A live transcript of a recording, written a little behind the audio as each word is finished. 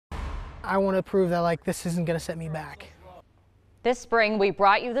I want to prove that like this isn't going to set me back. This spring, we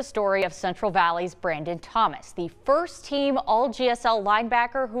brought you the story of Central Valley's Brandon Thomas, the first-team All-GSL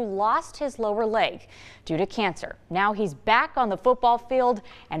linebacker who lost his lower leg due to cancer. Now he's back on the football field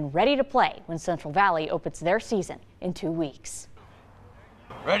and ready to play when Central Valley opens their season in 2 weeks.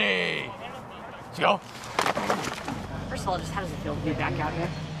 Ready, let's go. First of all, just how does it feel to be back out here?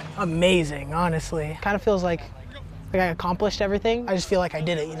 Amazing, honestly. Kind of feels like I accomplished everything. I just feel like I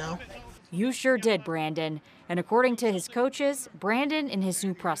did it, you know? You sure did, Brandon. And according to his coaches, Brandon and his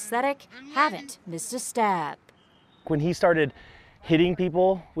new prosthetic haven't missed a step. When he started hitting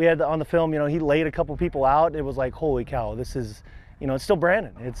people, we had on the film, he laid a couple people out. It was like, holy cow, this is, it's still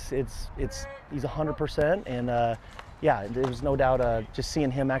Brandon. He's 100%. And yeah, there's no doubt just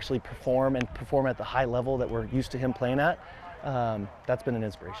seeing him actually perform at the high level that we're used to him playing at, that's been an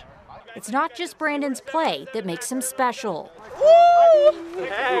inspiration. It's not just Brandon's play that makes him special.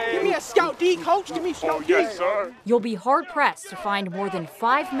 Hey. Give me a scout D, coach. Give me a scout D. Yes, sir. You'll be hard-pressed to find more than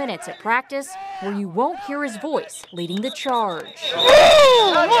 5 minutes at practice where you won't hear his voice leading the charge.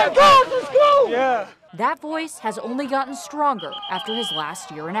 Oh my God, let's go! Yeah. That voice has only gotten stronger after his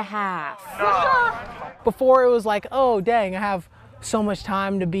last year and a half. Before it was like, oh dang, I have so much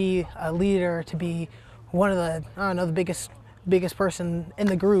time to be a leader, to be one of the, the biggest person in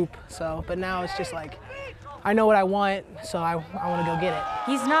the group. So, but now it's just like, I know what I want, so I want to go get it.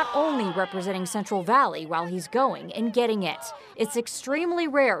 He's not only representing Central Valley while he's going and getting it. It's extremely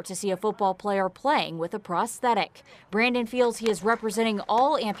rare to see a football player playing with a prosthetic. Brandon feels he is representing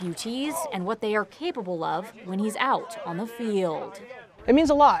all amputees and what they are capable of when he's out on the field. It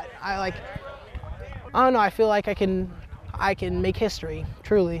means a lot. I don't know, I feel like I can make history,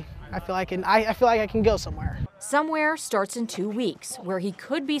 truly. I feel like I can go somewhere. Somewhere starts in 2 weeks, where he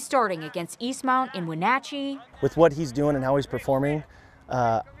could be starting against Eastmount in Wenatchee. With what he's doing and how he's performing,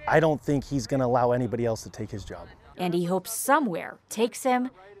 I don't think he's going to allow anybody else to take his job. And he hopes somewhere takes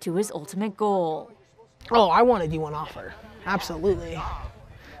him to his ultimate goal. Oh, I want a D1 offer, absolutely.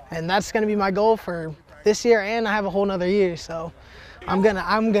 And that's going to be my goal for this year, and I have a whole nother year, so I'm gonna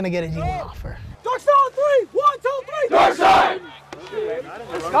get a D1 offer. Dark side on 3, 1, 2, 3. Dark side.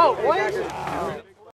 Let's go, boys.